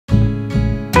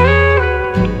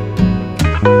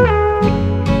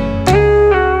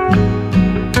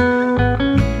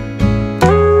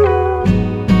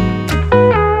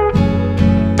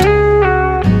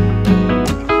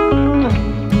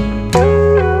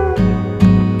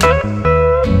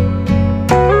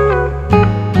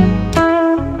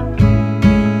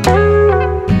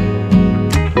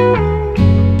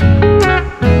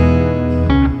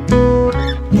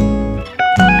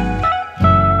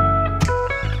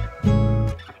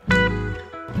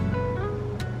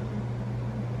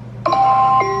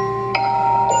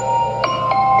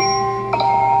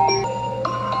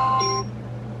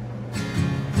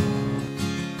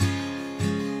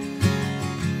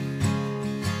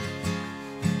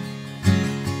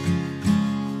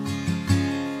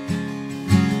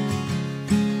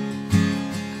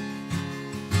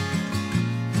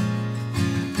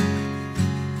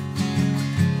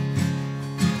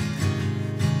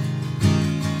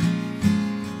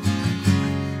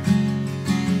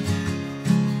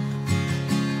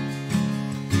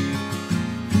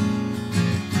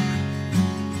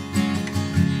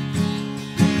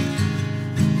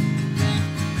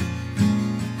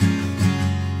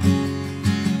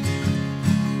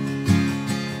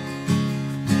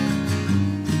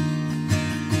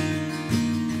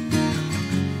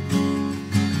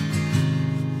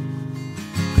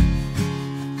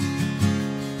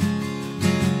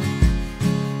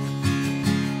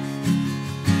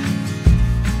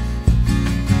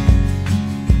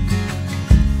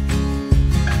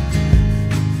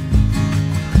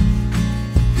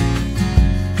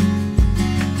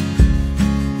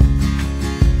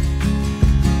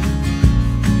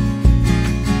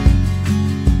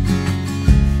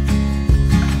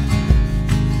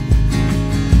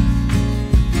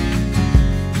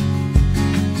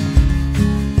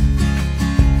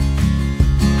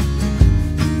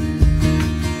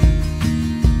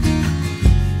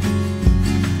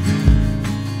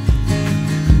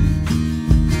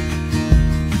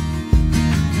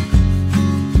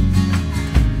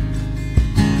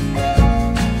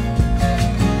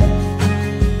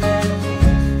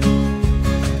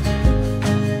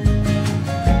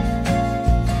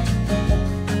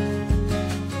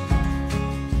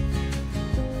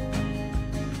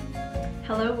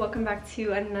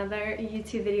to another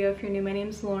YouTube video. If you're new, my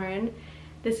name's Lauren.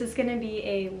 This is gonna be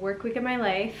a work week of my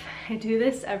life. I do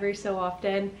this every so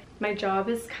often. My job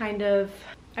is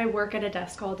I work at a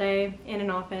desk all day in an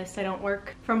office. I don't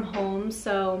work from home,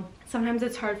 so sometimes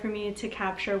it's hard for me to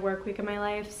capture work week of my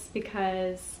life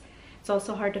because it's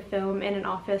also hard to film in an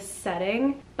office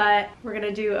setting. But we're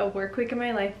gonna do a work week of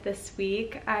my life this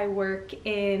week. I work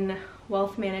in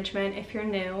wealth management. If you're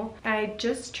new, I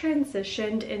just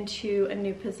transitioned into a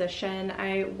new position.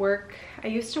 I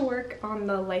used to work on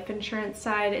the life insurance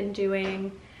side and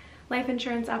doing life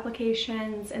insurance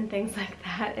applications and things like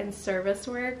that and service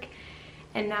work.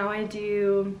 And now I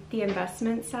do the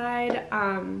investment side.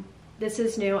 This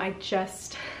is new. I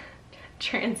just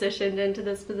transitioned into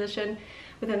this position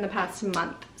within the past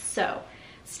month. So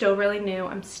still really new.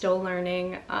 I'm still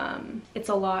learning. It's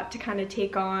a lot to kind of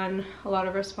take on, a lot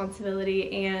of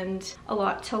responsibility and a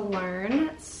lot to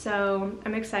learn. So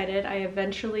I'm excited. I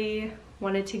eventually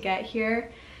wanted to get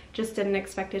here. Just didn't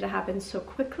expect it to happen so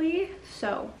quickly.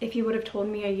 So if you would have told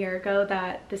me a year ago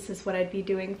that this is what I'd be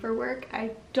doing for work,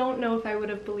 I don't know if I would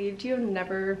have believed you.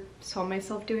 Never saw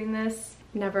myself doing this.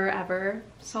 Never ever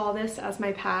saw this as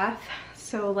my path.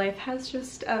 So life has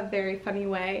just a very funny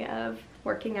way of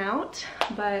working out,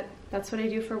 but that's what I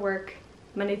do for work,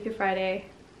 Monday through Friday,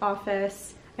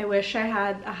 office. I wish I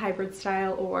had a hybrid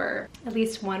style or at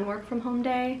least one work from home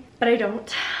day, but I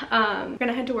don't. I'm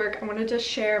gonna head to work. I wanted to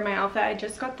share my outfit. I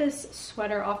just got this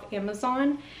sweater off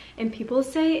Amazon and people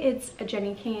say it's a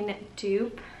Jenni Kayne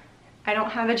dupe. I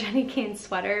don't have a Jenni Kayne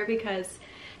sweater because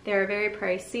they're very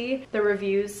pricey. The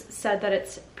reviews said that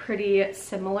it's pretty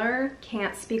similar.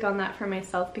 Can't speak on that for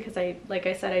myself because like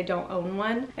I said, I don't own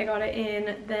one. I got it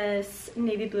in this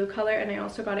navy blue color and I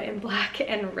also got it in black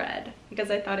and red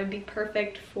because I thought it'd be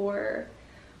perfect for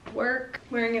work.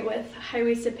 Wearing it with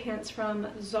high-waisted pants from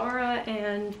Zara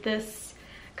and this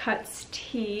Cuts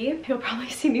tee. You'll probably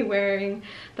see me wearing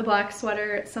the black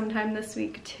sweater sometime this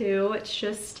week too. It's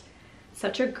just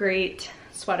such a great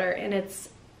sweater and it's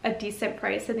a decent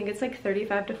price. I think it's like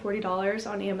 $35 to $40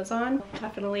 on Amazon.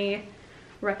 Definitely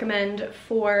recommend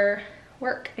for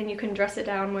work, and you can dress it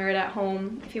down, wear it at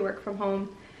home if you work from home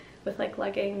with like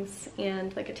leggings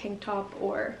and like a tank top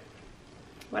or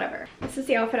whatever. This is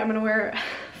the outfit. I'm gonna wear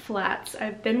flats.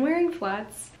 I've been wearing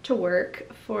flats to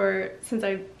work since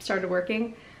I started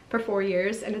working for 4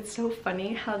 years, and it's so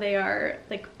funny how they are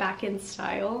like back in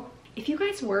style. If you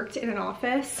guys worked in an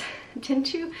office,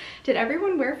 did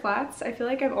everyone wear flats? I feel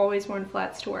like I've always worn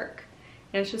flats to work.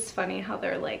 And it's just funny how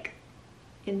they're like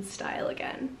in style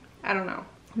again. I don't know.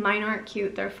 Mine aren't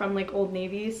cute. They're from like Old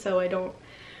Navy, so I don't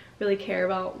really care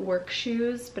about work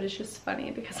shoes, but it's just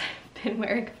funny because I've been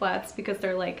wearing flats because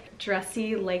they're like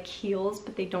dressy like heels,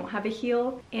 but they don't have a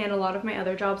heel. And a lot of my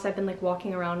other jobs I've been like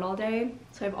walking around all day,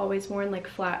 so I've always worn like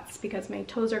flats because my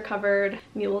toes are covered.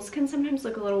 Mules can sometimes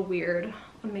look a little weird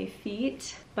on my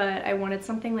feet, but I wanted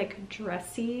something like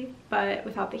dressy but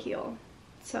without the heel,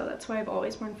 so that's why I've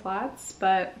always worn flats.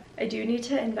 But I do need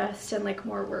to invest in like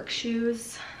more work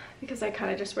shoes because I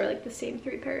kind of just wear like the same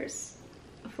 3 pairs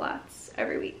of flats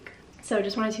every week. So I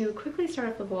just wanted to quickly start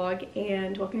off the vlog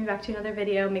and welcome you back to another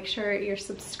video. Make sure you're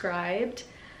subscribed.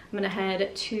 I'm gonna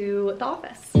head to the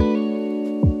office.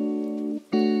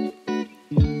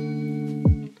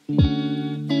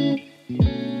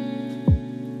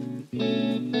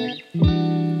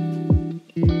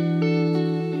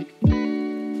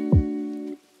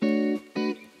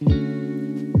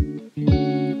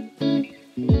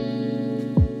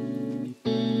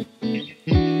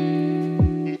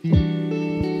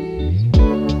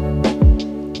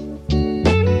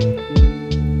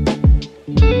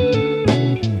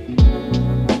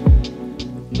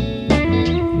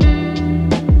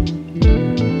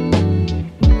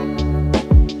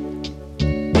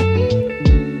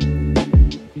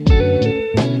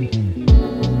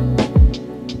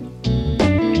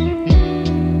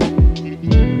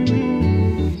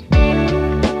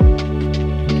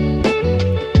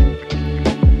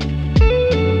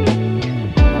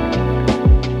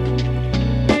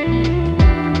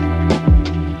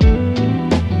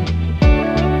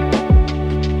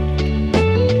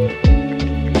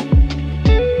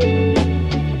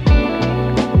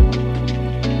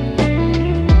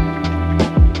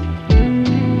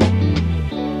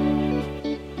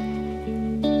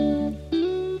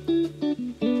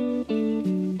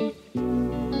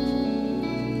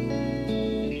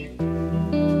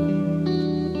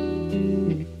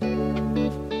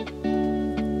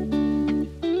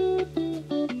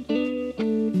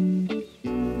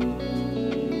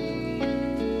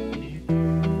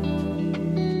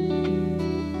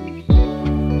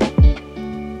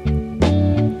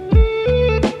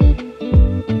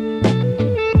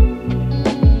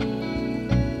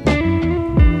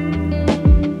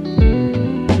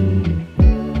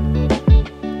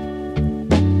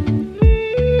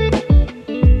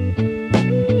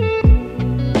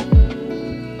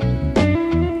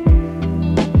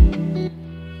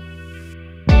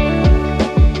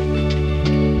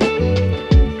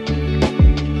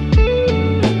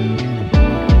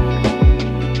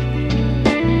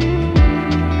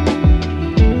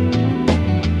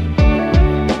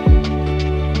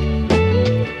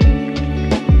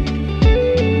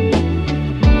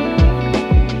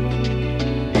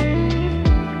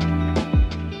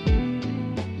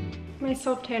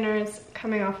 self-tanner is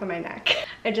coming off of my neck.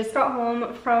 I just got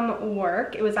home from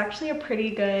work. It was actually a pretty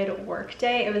good work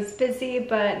day. It was busy,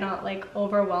 but not like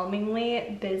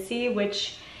overwhelmingly busy,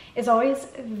 which is always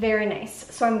very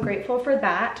nice. So I'm grateful for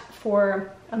that.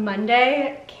 For a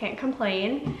Monday, can't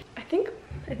complain. I think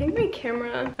my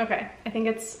camera, okay, I think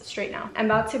it's straight now. I'm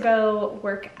about to go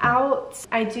work out.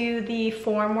 I do the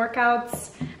Form workouts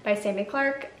by Sammy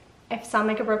Clark. I sound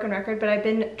like a broken record, but I've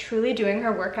been truly doing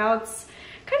her workouts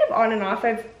kind of on and off.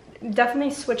 I've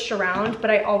definitely switched around,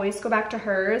 but I always go back to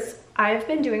hers. I've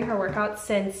been doing her workouts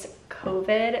since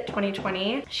COVID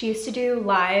 2020. She used to do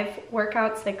live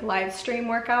workouts, like live stream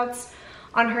workouts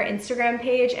on her Instagram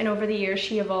page, and over the years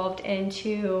she evolved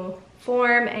into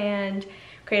Form and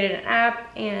created an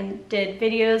app and did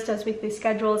videos, does weekly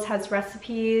schedules, has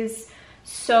recipes,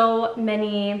 so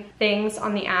many things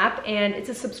on the app, and it's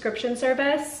a subscription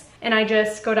service. And I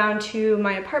just go down to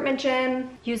my apartment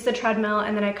gym, use the treadmill,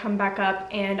 and then I come back up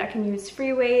and I can use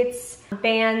free weights,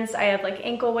 bands, I have like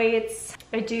ankle weights.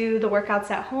 I do the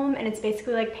workouts at home, and it's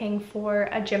basically like paying for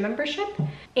a gym membership.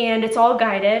 And it's all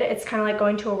guided. It's kind of like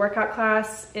going to a workout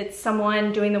class. It's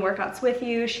someone doing the workouts with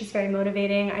you. She's very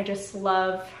motivating. I just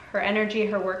love her energy,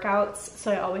 her workouts,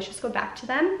 so I always just go back to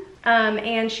them.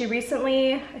 And she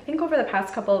recently, I think over the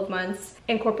past couple of months,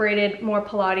 incorporated more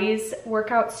Pilates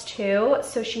workouts too.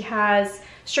 So she has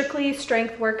strictly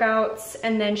strength workouts,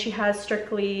 and then she has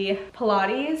strictly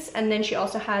Pilates, and then she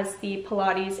also has the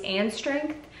Pilates and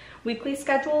strength weekly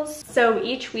schedules. So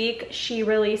each week she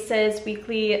releases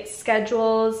weekly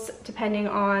schedules depending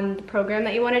on the program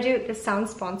that you want to do. This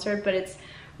sounds sponsored, but it's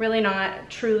really not.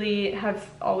 Truly have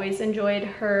always enjoyed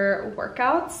her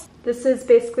workouts. This is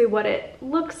basically what it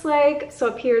looks like. So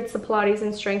up here it's the Pilates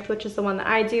and strength, which is the one that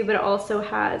I do, but it also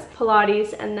has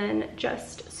Pilates and then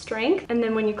just strength. And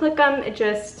then when you click them, it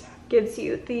just gives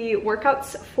you the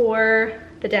workouts for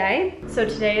the day. So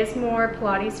today is more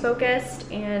Pilates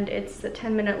focused, and it's the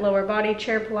 10-minute lower body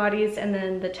chair Pilates and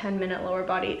then the 10-minute lower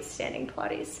body standing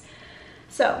Pilates.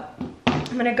 So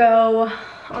I'm gonna go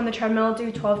on the treadmill,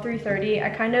 do 12 through 30. I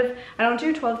don't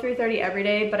do 12 through 30 every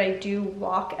day, but I do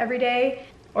walk every day,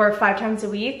 or 5 times a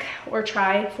week, or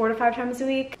try 4 to 5 times a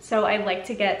week. So I like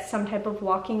to get some type of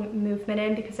walking movement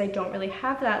in because I don't really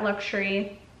have that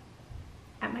luxury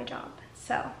at my job.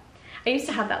 So I used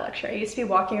to have that luxury. I used to be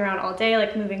walking around all day,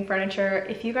 like moving furniture.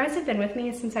 If you guys have been with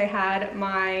me since I had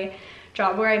my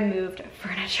job where I moved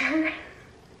furniture,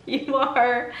 you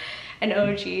are an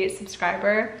OG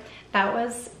subscriber. That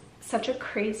was such a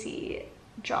crazy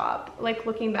job. Like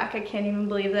looking back, I can't even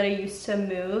believe that I used to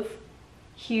move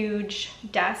huge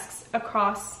desks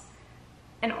across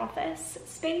an office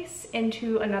space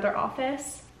into another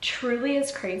office. Truly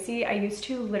is crazy. I used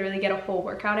to literally get a whole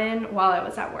workout in while I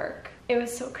was at work. It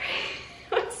was so crazy.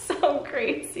 It was so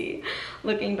crazy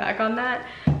looking back on that.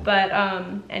 But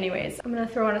anyways, I'm gonna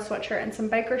throw on a sweatshirt and some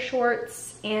biker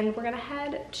shorts, and we're gonna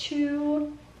head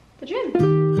to the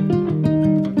gym.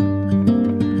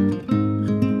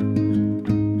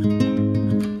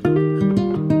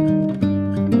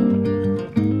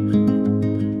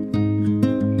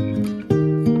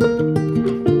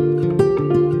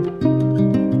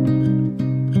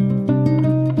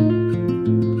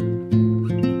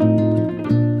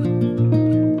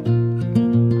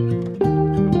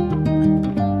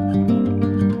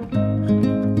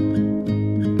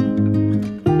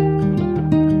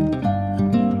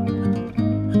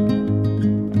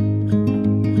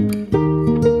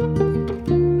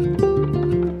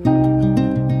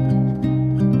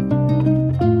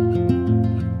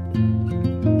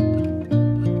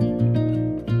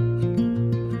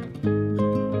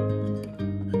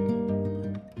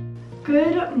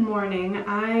 Good morning.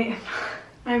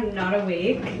 I'm not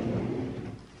awake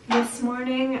this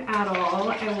morning at all.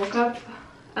 I woke up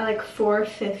at like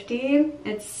 4:50.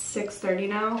 It's 6:30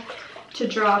 now, to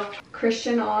drop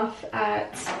Christian off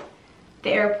at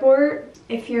the airport.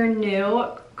 If you're new,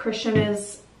 Christian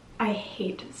is, I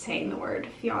hate saying the word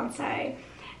fiance.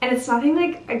 And it's nothing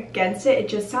like against it, it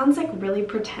just sounds like really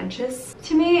pretentious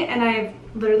to me, and I've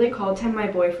literally called him my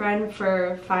boyfriend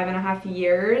for 5.5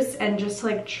 years, and just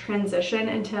like transition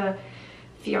into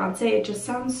fiance, it just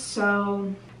sounds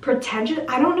so pretentious.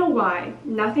 I don't know why.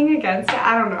 Nothing against it.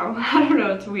 I don't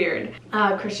know. It's weird.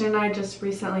 Christian and I just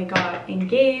recently got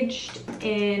engaged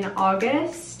in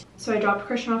August. So I dropped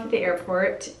Christian off at the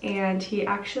airport, and he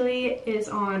actually is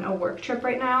on a work trip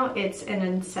right now. It's an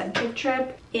incentive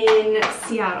trip in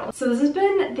Seattle. So this has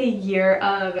been the year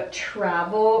of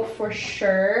travel for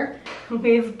sure.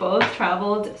 We've both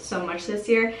traveled so much this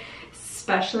year,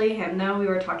 especially him though. We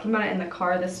were talking about it in the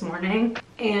car this morning,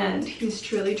 and he's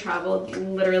truly traveled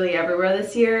literally everywhere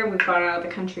this year. We've gone out of the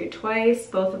country twice,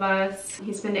 both of us.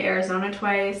 He's been to Arizona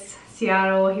twice,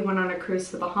 Seattle. He went on a cruise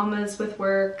to the Bahamas with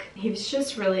work. He's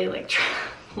just really like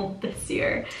traveled this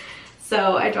year.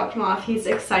 So I dropped him off. He's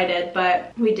excited,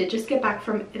 but we did just get back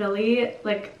from Italy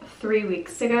like 3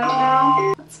 weeks ago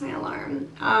now. That's my alarm.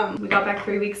 We got back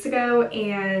 3 weeks ago,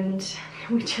 and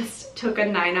we just took a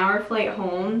 9-hour flight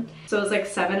home. So it was like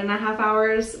 7.5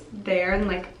 hours there and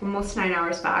like almost 9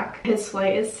 hours back. His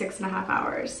flight is 6.5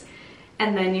 hours.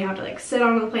 And then you have to like sit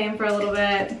on the plane for a little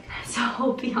bit. So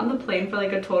we'll be on the plane for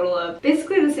like a total of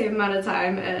basically the same amount of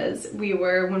time as we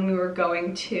were when we were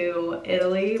going to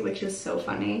Italy, which is so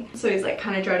funny. So he's like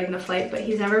kind of dreading the flight, but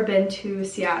he's never been to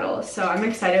Seattle. So I'm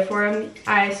excited for him.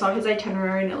 I saw his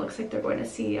itinerary and it looks like they're going to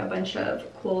see a bunch of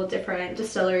cool different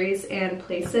distilleries and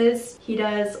places. He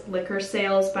does liquor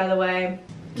sales, by the way.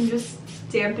 I'm just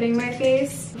dampening my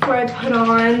face before I put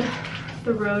on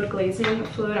the Rhode glazing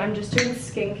fluid. I'm just doing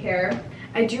skincare.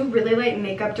 I do really light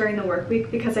makeup during the work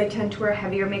week because I tend to wear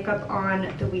heavier makeup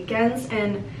on the weekends,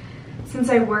 and since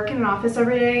I work in an office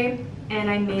every day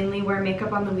and I mainly wear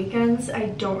makeup on the weekends, I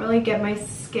don't really give my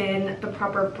skin the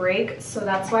proper break, so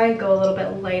that's why I go a little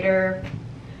bit lighter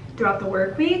throughout the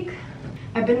work week.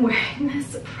 I've been wearing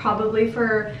this probably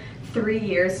for 3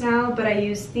 years now, but I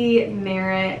use the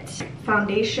Merit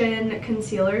foundation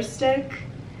concealer stick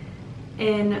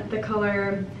in the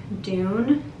color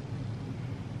Dune,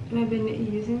 and I've been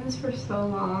using this for so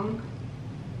long.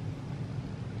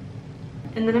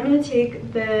 And then I'm going to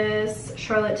take this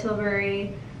Charlotte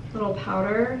Tilbury little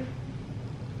powder.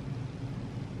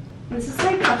 This is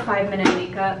like a 5-minute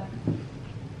makeup.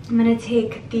 I'm going to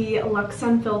take the Luxe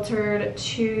Unfiltered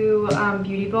 2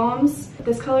 Beauty Balms.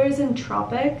 This color is in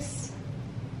Tropics.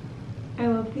 I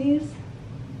love these.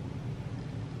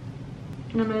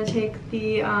 And I'm going to take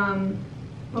the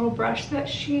little brush that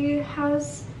she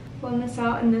has, blend this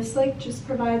out, and this like just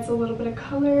provides a little bit of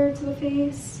color to the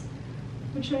face,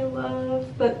 which I love.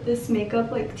 But this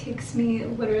makeup like takes me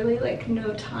literally like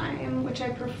no time, which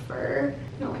I prefer.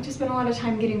 I don't like to spend a lot of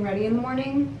time getting ready in the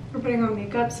morning or putting on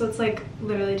makeup, so it's like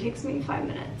literally takes me 5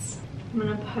 minutes. I'm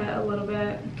gonna put a little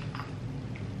bit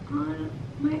on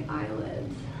my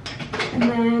eyelids, and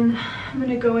then I'm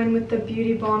gonna go in with the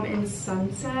Beauty Balm in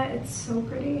Sunset. It's so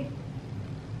pretty.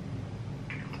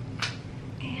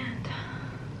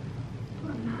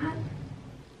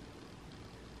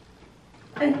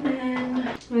 And then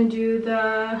I'm gonna do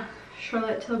the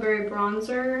Charlotte Tilbury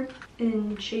bronzer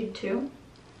in shade 2.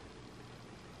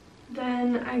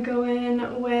 Then I go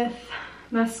in with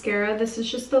mascara. This is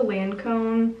just the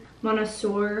Lancome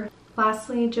Monosour.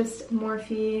 Lastly, just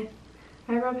Morphe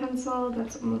eyebrow pencil.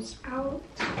 That's almost out.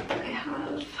 I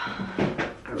have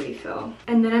a refill.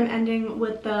 And then I'm ending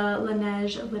with the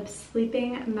Laneige Lip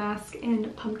Sleeping Mask in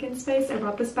Pumpkin Spice. I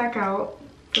brought this back out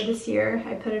for this year.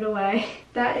 I put it away.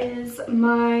 That is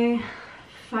my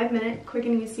 5-minute quick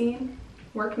and easy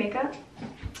work makeup.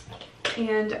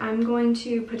 And I'm going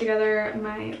to put together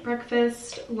my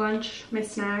breakfast, lunch, my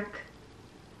snack.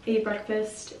 Ate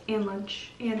breakfast and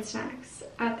lunch and snacks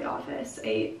at the office.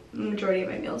 Ate the majority of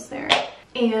my meals there.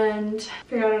 And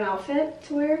figure out an outfit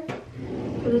to wear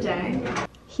for the day.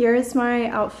 Here is my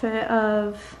outfit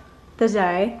of the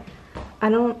day. I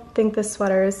don't think this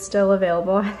sweater is still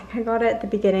available. I think I got it at the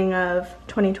beginning of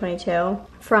 2022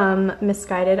 from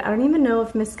Missguided. I don't even know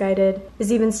if Missguided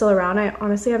is even still around. I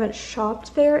honestly haven't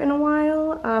shopped there in a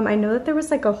while. I know that there was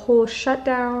like a whole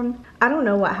shutdown. I don't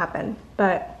know what happened,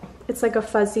 but it's like a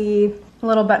fuzzy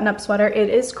little button-up sweater. It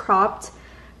is cropped,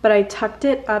 but I tucked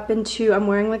it up into, I'm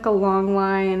wearing like a long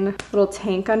line little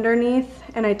tank underneath,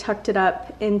 and I tucked it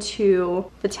up into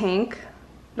the tank,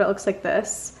 but it looks like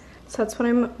this. So that's what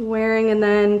I'm wearing, and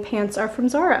then pants are from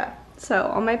Zara. So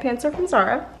all my pants are from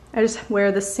Zara. I just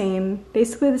wear the same,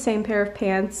 basically the same pair of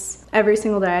pants every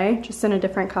single day, just in a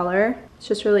different color. It's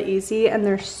just really easy, and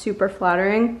they're super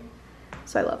flattering,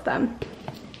 so I love them.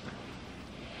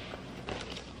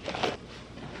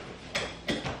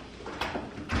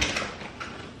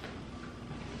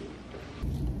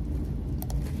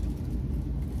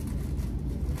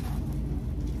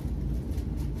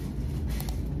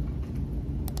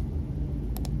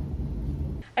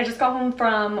 I just got home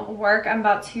from work. I'm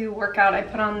about to work out. I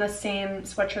put on the same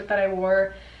sweatshirt that I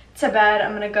wore to bed.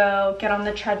 I'm gonna go get on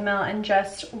the treadmill and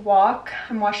just walk.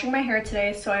 I'm washing my hair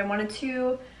today, so I wanted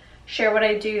to share what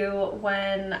I do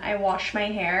when I wash my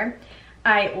hair.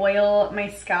 I oil my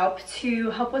scalp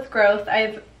to help with growth.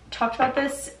 I've talked about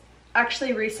this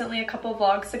actually recently, a couple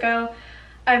vlogs ago.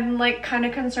 I'm like kind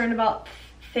of concerned about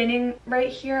thinning right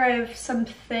here. I have some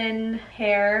thin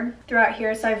hair throughout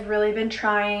here, so I've really been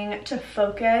trying to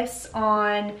focus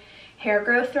on hair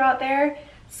growth throughout there.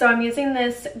 So I'm using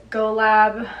this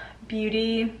GoLab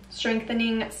Beauty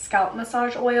Strengthening Scalp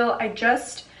Massage Oil.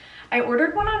 I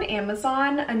ordered one on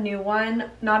Amazon, a new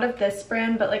one, not of this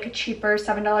brand, but like a cheaper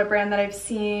 $7 brand that I've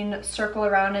seen circle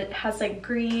around. It has like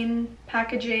green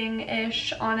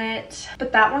packaging-ish on it,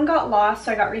 but that one got lost,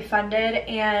 so I got refunded,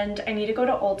 and I need to go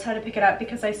to Ulta to pick it up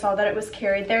because I saw that it was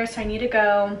carried there. So I need to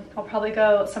go. I'll probably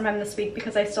go sometime this week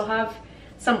because I still have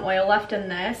some oil left in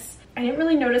this. I didn't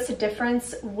really notice a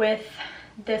difference with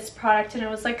this product, and it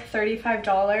was like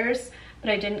 $35, but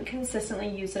I didn't consistently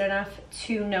use it enough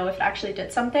to know if it actually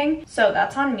did something. So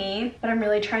that's on me, but I'm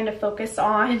really trying to focus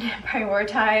on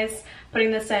prioritize putting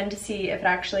this in to see if it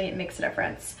actually makes a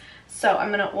difference. So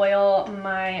I'm gonna oil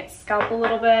my scalp a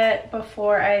little bit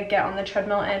before I get on the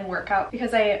treadmill and work out,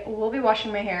 because I will be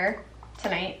washing my hair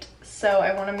tonight. So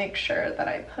I wanna make sure that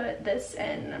I put this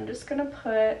in. I'm just gonna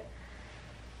put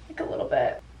like a little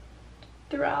bit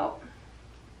throughout.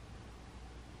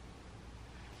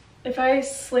 If I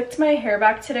slicked my hair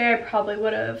back today, I probably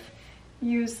would have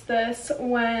used this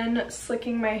when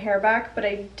slicking my hair back, but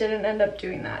I didn't end up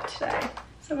doing that today.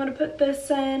 So I'm gonna put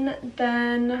this in,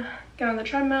 then get on the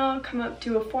treadmill, come up,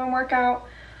 do a form workout.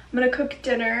 I'm gonna cook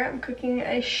dinner. I'm cooking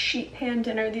a sheet pan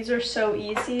dinner. These are so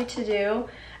easy to do.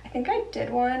 I think I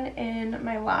did one in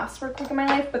my last work week of my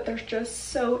life, but they're just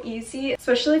so easy,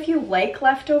 especially if you like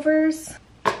leftovers.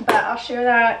 But I'll share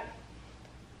that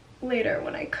later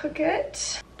when I cook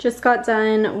it. Just got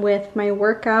done with my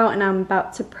workout and I'm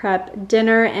about to prep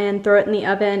dinner and throw it in the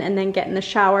oven and then get in the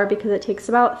shower because it takes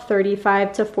about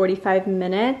 35 to 45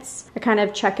 minutes. I kind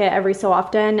of check it every so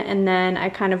often and then I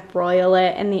kind of broil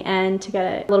it in the end to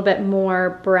get it a little bit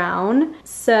more brown.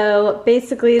 So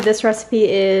basically this recipe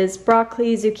is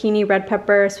broccoli, zucchini, red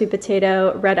pepper, sweet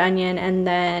potato, red onion, and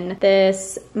then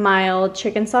this mild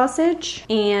chicken sausage.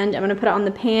 And I'm gonna put it on the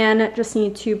pan. Just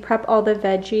need to prep all the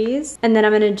veggies. And then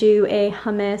I'm gonna do a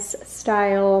hummus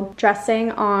style dressing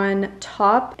on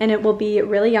top, and it will be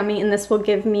really yummy, and this will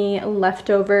give me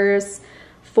leftovers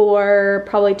for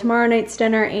probably tomorrow night's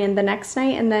dinner and the next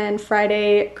night. And then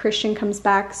Friday Christian comes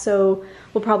back, so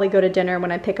we'll probably go to dinner when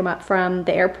I pick him up from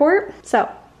the airport. So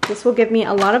this will give me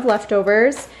a lot of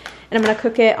leftovers, and I'm gonna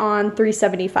cook it on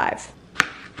 375.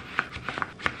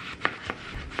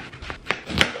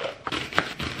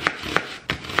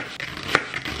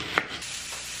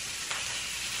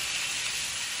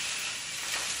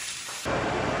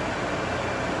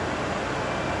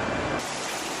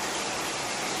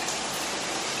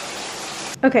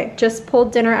 Okay, just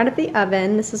pulled dinner out of the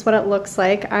oven. This is what it looks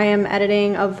like. I am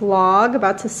editing a vlog,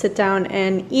 about to sit down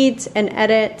and eat and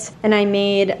edit, and I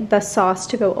made the sauce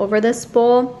to go over this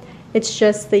bowl. It's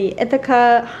just the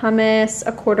Ithaca hummus,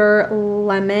 a quarter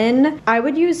lemon. I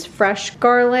would use fresh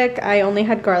garlic. I only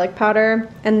had garlic powder,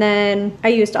 and then I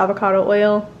used avocado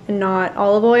oil and not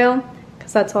olive oil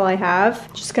because that's all I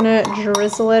have. Just gonna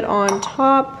drizzle it on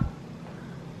top.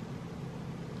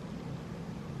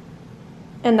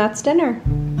 And that's dinner.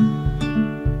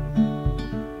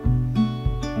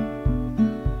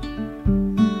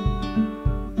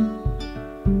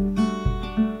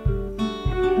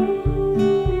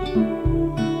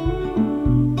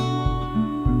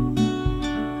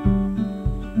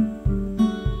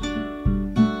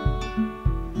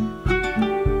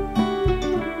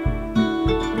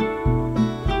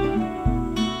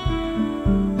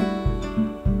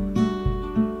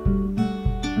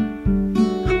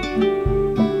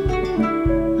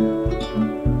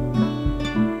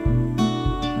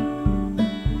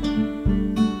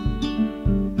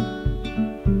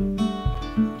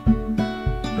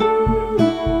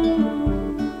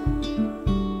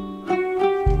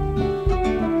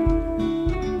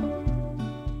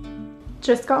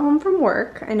 Just got home from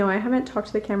work. I know I haven't talked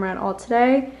to the camera at all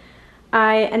today.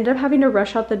 I ended up having to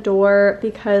rush out the door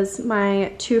because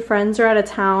my two friends are out of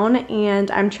town and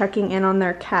I'm checking in on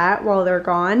their cat while they're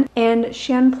gone. And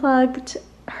she unplugged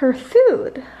her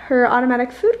food, her automatic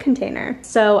food container.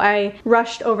 So I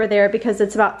rushed over there because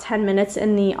it's about 10 minutes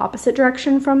in the opposite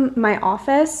direction from my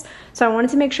office. So I wanted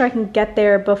to make sure I can get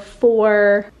there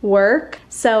before work.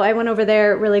 So I went over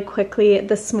there really quickly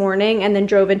this morning and then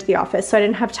drove into the office. So I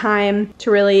didn't have time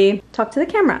to really talk to the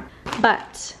camera.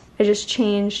 But I just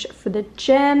changed for the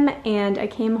gym and I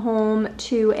came home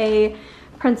to a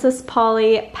Princess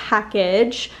Polly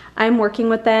package. I'm working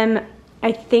with them.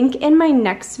 I think in my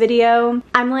next video,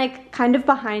 I'm like kind of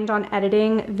behind on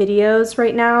editing videos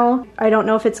right now. I don't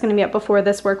know if it's gonna be up before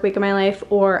this work week of my life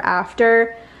or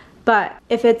after, but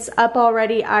if it's up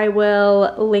already, I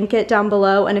will link it down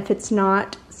below, and if it's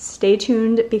not, stay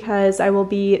tuned because I will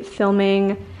be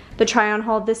filming the try on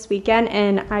haul this weekend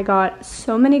and I got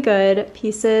so many good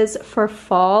pieces for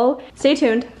fall. Stay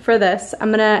tuned for this. I'm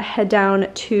gonna head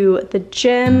down to the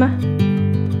gym.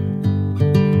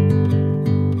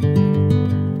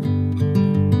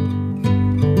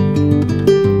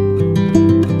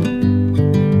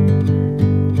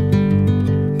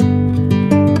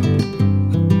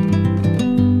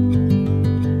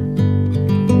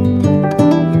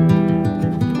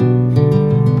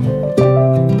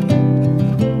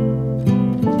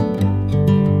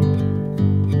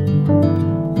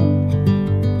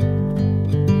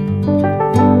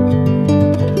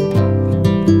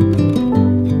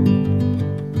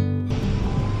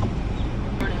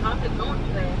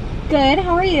 Good,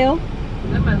 how are you?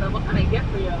 What can I get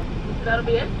for you? That'll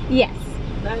be it? Yes.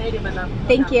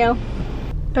 Thank you.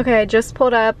 Okay, I just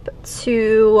pulled up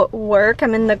to work.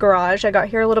 I'm in the garage. I got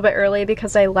here a little bit early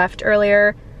because I left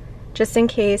earlier just in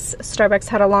case Starbucks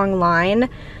had a long line.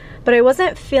 But I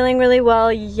wasn't feeling really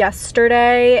well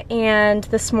yesterday, and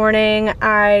this morning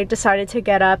I decided to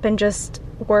get up and just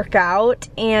work out,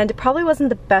 and it probably wasn't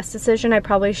the best decision. I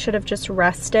probably should have just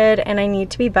rested, and I need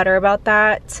to be better about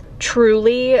that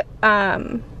truly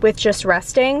with just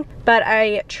resting. But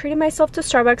I treated myself to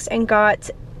Starbucks and got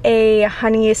a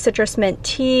honey citrus mint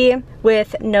tea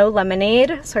with no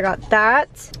lemonade, so I got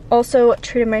that. Also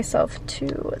treated myself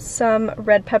to some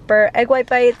red pepper egg white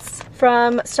bites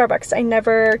from Starbucks. I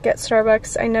never get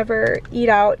Starbucks. I never eat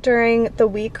out during the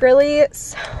week really,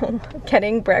 so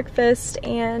getting breakfast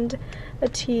and a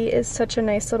tea is such a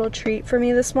nice little treat for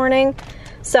me this morning.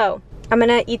 So I'm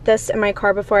gonna eat this in my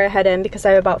car before I head in because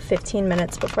I have about 15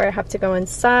 minutes before I have to go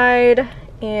inside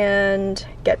and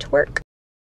get to work.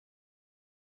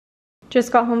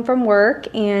 Just got home from work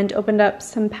and opened up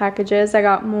some packages. I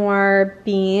got more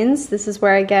beans. This is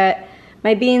where I get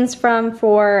my beans from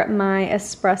for my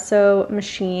espresso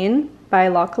machine by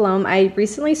La Colombe. I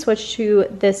recently switched to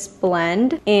this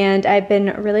blend and I've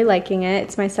been really liking it.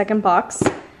 It's my second box.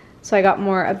 So I got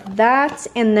more of that,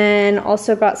 and then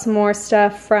also got some more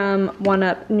stuff from One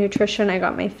Up Nutrition. I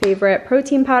got my favorite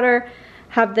protein powder.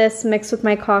 Have this mixed with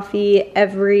my coffee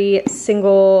every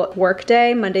single work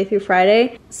day, Monday through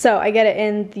Friday. So I get it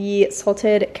in the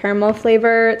salted caramel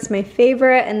flavor. It's my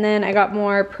favorite. And then I got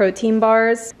more protein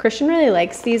bars. Christian really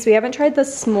likes these. We haven't tried the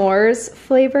s'mores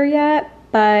flavor yet,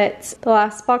 but the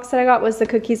last box that I got was the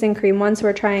cookies and cream one. So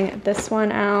we're trying this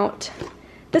one out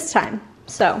this time.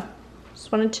 So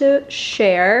just wanted to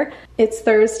share. It's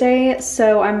Thursday,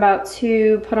 so I'm about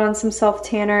to put on some self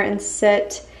tanner and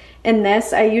sit in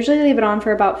this. I usually leave it on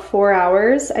for about 4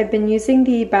 hours. I've been using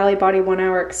the Bali Body 1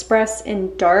 Hour Express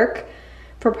in dark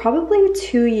for probably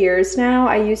 2 years now.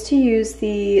 I used to use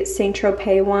the Saint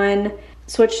Tropez one,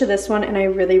 switched to this one, and I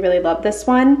really, really love this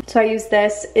one. So I use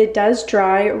this. It does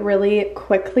dry really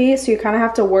quickly, so you kind of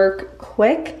have to work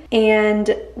quick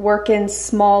and work in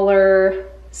smaller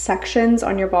sections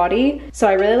on your body. So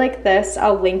I really like this.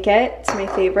 I'll link it. It's my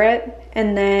favorite.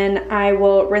 And then I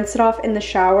will rinse it off in the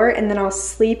shower, and then I'll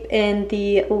sleep in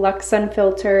the Lux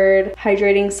Unfiltered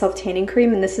Hydrating Self Tanning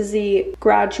Cream, and this is the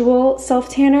Gradual Self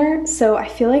Tanner. So I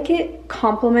feel like it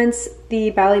complements the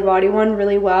Bali Body one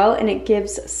really well, and it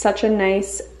gives such a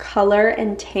nice color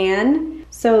and tan.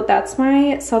 So that's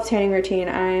my self tanning routine.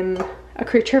 I'm a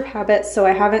creature of habit, so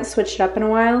I haven't switched it up in a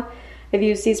while. I've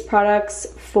used these products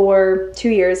for 2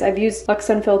 years. I've used Lux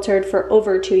Unfiltered for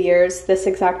over 2 years, this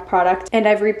exact product, and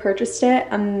I've repurchased it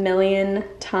a million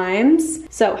times.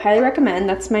 So highly recommend.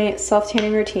 That's my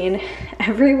self-tanning routine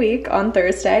every week on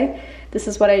Thursday. This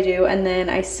is what I do, and then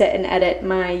I sit and edit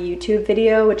my YouTube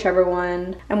video, whichever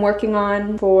one I'm working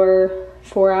on, for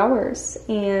 4 hours,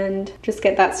 and just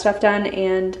get that stuff done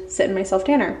and sit in my self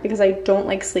tanner because I don't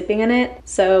like sleeping in it.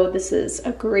 So this is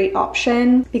a great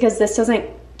option because this doesn't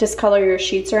discolor your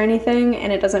sheets or anything,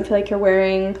 and it doesn't feel like you're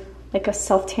wearing like a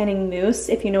self-tanning mousse,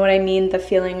 if you know what I mean, the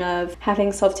feeling of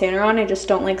having self-tanner on. I just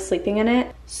don't like sleeping in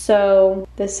it. So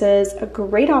this is a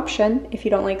great option if you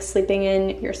don't like sleeping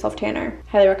in your self-tanner.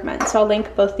 Highly recommend. So I'll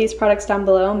link both these products down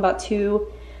below. I'm about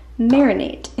to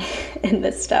marinate in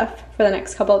this stuff for the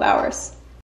next couple of hours.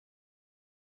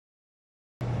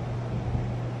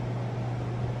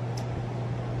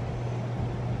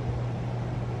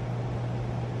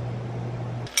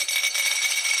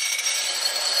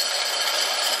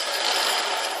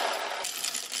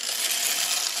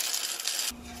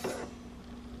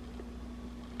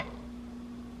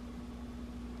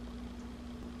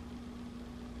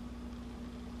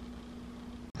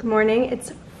 Good morning,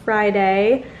 it's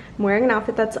Friday. I'm wearing an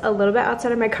outfit that's a little bit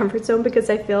outside of my comfort zone because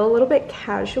I feel a little bit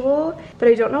casual, but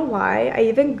I don't know why. I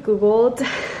even Googled,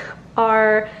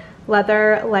 are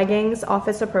leather leggings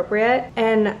office appropriate,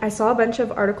 and I saw a bunch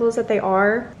of articles that they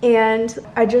are, and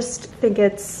I just think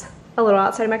it's a little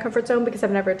outside of my comfort zone because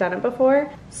I've never done it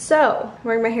before. So I'm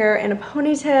wearing my hair in a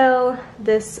ponytail.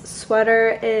 This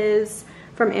sweater is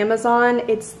from Amazon.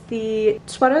 It's the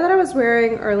sweater that I was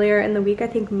wearing earlier in the week, I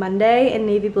think Monday, in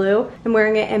navy blue. I'm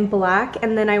wearing it in black,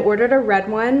 and then I ordered a red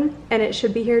one and it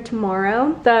should be here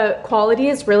tomorrow. The quality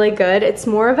is really good. It's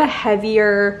more of a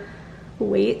heavier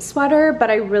weight sweater,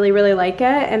 but I really like it,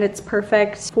 and it's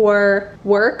perfect for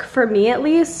work, for me at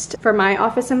least. For my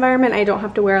office environment, I don't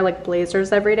have to wear like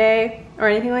blazers every day or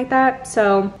anything like that,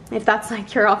 so if that's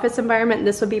like your office environment,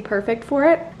 this would be perfect for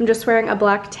it. I'm just wearing a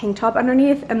black tank top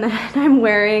underneath, and then I'm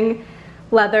wearing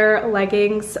leather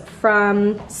leggings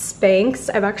from Spanx.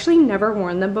 I've actually never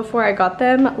worn them before. I got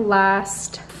them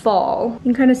last fall.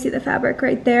 You can kind of see the fabric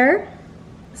right there.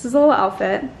 This is a little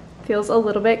outfit. Feels a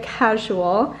little bit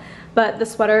casual, but the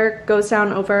sweater goes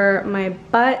down over my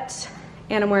butt,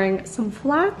 and I'm wearing some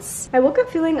flats. I woke up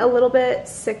feeling a little bit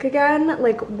sick again,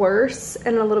 like worse,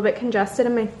 and a little bit congested,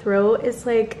 and my throat is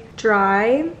like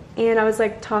dry, and I was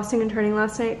like tossing and turning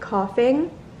last night,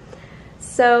 coughing.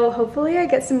 So hopefully I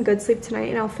get some good sleep tonight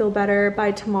and I'll feel better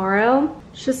by tomorrow.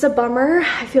 It's just a bummer.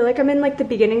 I feel like I'm in like the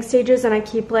beginning stages and I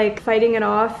keep like fighting it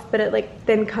off, but it like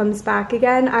then comes back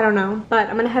again. I don't know, but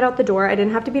I'm gonna head out the door. I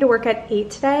didn't have to be to work at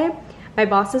 8 today. My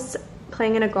boss is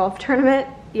playing in a golf tournament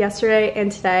yesterday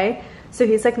and today, so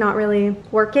he's like not really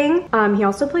working. He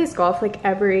also plays golf like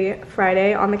every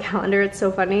Friday on the calendar. It's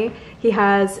so funny. He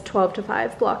has 12 to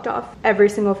 5 blocked off every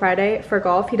single Friday for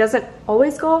golf. He doesn't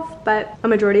always golf, but a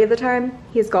majority of the time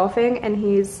he's golfing, and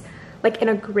he's like in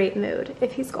a great mood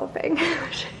if he's golfing.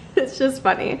 It's just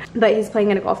funny. But he's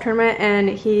playing in a golf tournament, and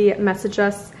he messaged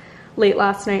us late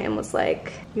last night and was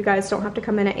like, you guys don't have to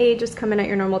come in at 8, just come in at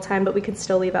your normal time, but we could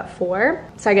still leave at 4.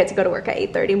 So I get to go to work at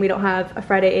 8:30, and we don't have a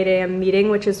Friday 8 a.m. meeting,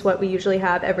 which is what we usually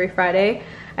have every Friday.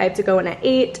 I have to go in at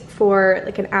 8 for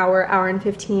like an hour and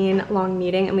 15 long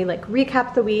meeting, and we like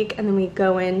recap the week, and then we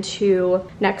go into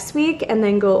next week and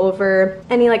then go over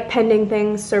any like pending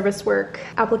things, service work,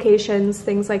 applications,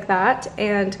 things like that,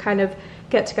 and kind of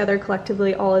get together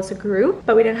collectively all as a group.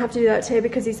 But we didn't have to do that today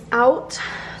because he's out.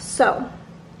 So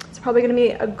probably gonna be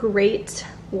a great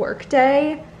work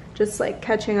day, just like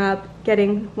catching up,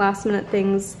 getting last minute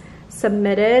things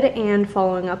submitted, and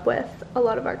following up with a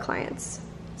lot of our clients.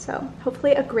 So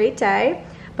hopefully a great day,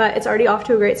 but it's already off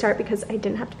to a great start because I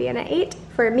didn't have to be in at 8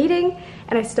 for a meeting,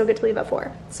 and I still get to leave at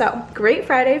 4. So great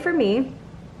Friday for me.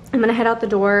 I'm gonna head out the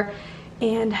door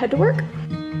and head to work.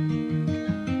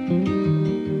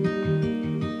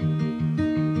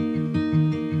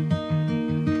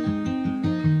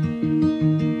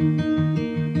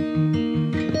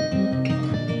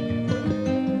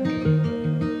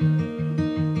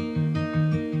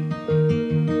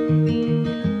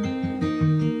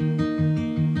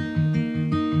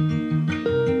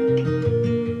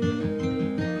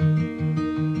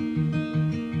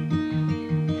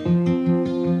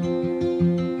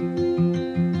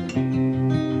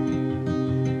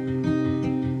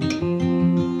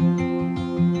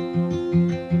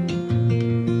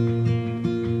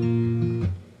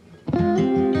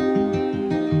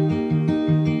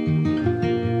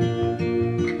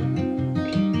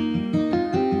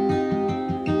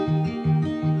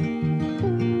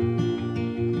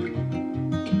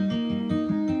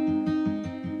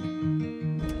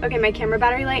 Okay, my camera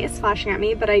battery light is flashing at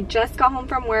me, but I just got home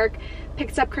from work,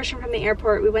 picked up Christian from the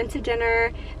airport, we went to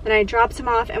dinner, then I dropped him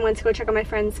off and went to go check on my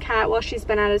friend's cat while she's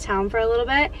been out of town for a little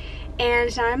bit,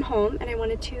 and now I'm home, and I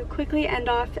wanted to quickly end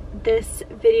off this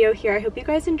video here. I hope you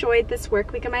guys enjoyed this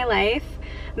work week of my life.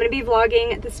 I'm going to be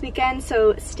vlogging this weekend,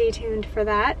 so stay tuned for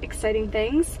that. Exciting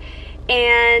things.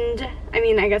 And, I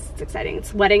mean, I guess it's exciting.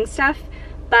 It's wedding stuff,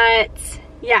 but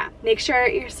yeah, make sure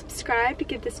you're subscribed,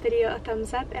 give this video a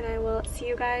thumbs up, and I will see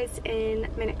you guys in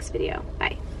my next video.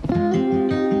 Bye.